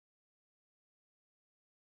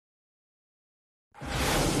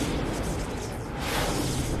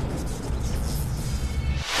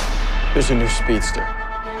There's a new speedster.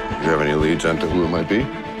 You have any leads onto who it might be?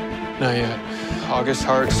 Not yet. August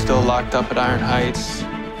Hart's still locked up at Iron Heights.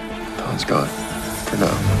 Don's gone. For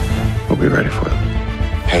now. We'll be ready for them.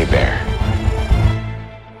 Hey, Bear.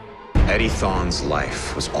 Eddie Thon's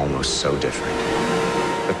life was almost so different.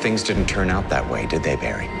 But things didn't turn out that way, did they,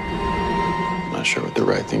 Barry? I'm not sure what the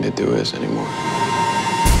right thing to do is anymore.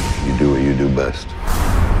 You do what you do best.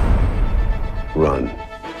 Run.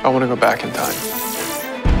 I want to go back in time.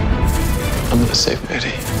 I'm gonna save Eddie.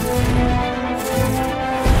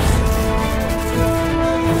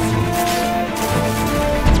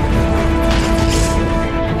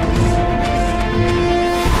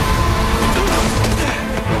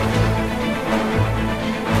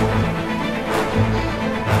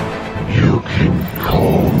 You can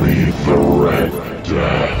call me the Red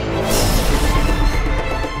Death.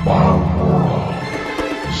 My world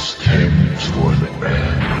came to an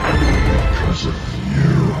end because of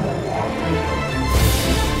you.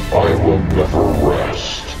 I will never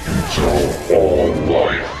rest until all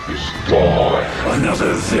life is gone.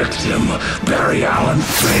 Another victim Barry Allen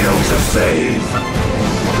failed to save.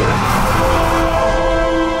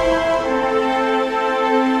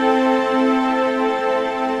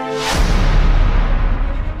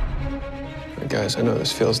 Guys, I know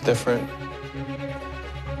this feels different.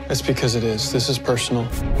 That's because it is. This is personal.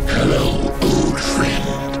 Hello, old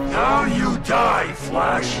friend. Now you die,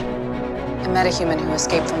 Flash. I met a human who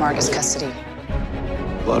escaped from Argus custody.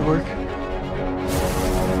 Blood work?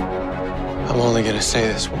 I'm only gonna say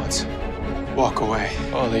this once. Walk away,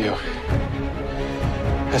 all of you.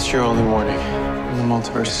 That's your only warning. The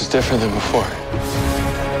multiverse is different than before.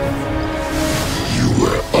 You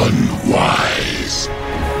were unwise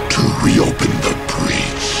to reopen the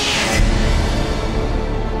breach.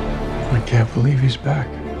 I can't believe he's back.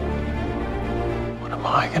 What am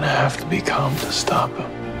I gonna have to become to stop him?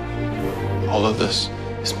 All of this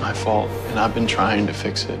is my fault, and I've been trying to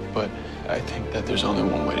fix it, but I think that there's only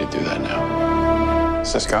one way to do that now.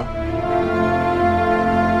 Cisco?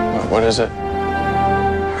 What is it?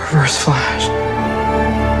 Reverse Flash.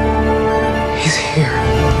 He's here.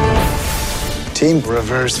 Team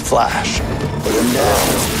Reverse Flash. Put him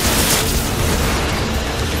down.